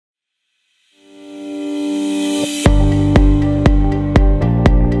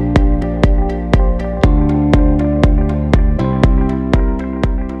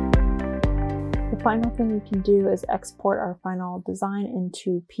final thing we can do is export our final design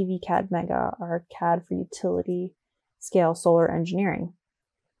into PVCAD Mega, our CAD for utility scale solar engineering.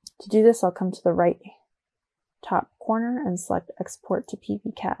 To do this, I'll come to the right top corner and select Export to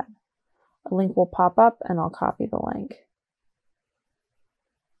PVCAD. A link will pop up and I'll copy the link.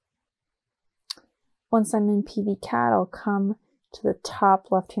 Once I'm in PVCAD, I'll come to the top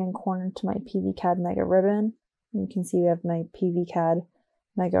left-hand corner to my PVCAD Mega ribbon. And you can see we have my PVCAD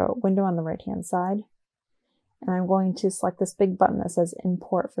Mega window on the right-hand side. And I'm going to select this big button that says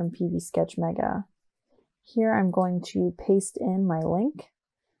Import from PVSketch Mega. Here I'm going to paste in my link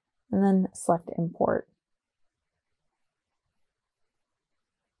and then select Import.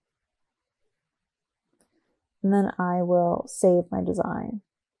 And then I will save my design.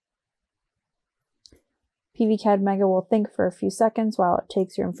 PVCAD Mega will think for a few seconds while it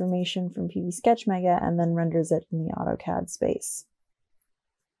takes your information from PVSketch Mega and then renders it in the AutoCAD space.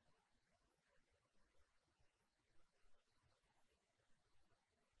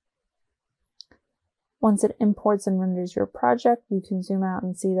 Once it imports and renders your project, you can zoom out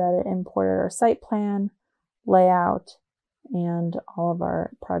and see that it imported our site plan, layout, and all of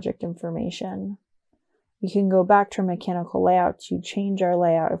our project information. We can go back to our mechanical layout to change our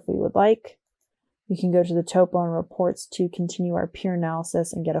layout if we would like. We can go to the topo and reports to continue our pier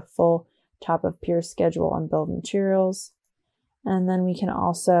analysis and get a full top of pier schedule on build materials. And then we can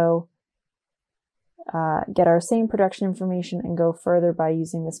also get our same production information and go further by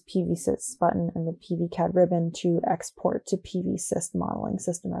using this PVSys button and the PVCAD ribbon to export to PVSys modeling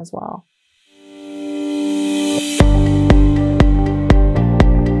system as well.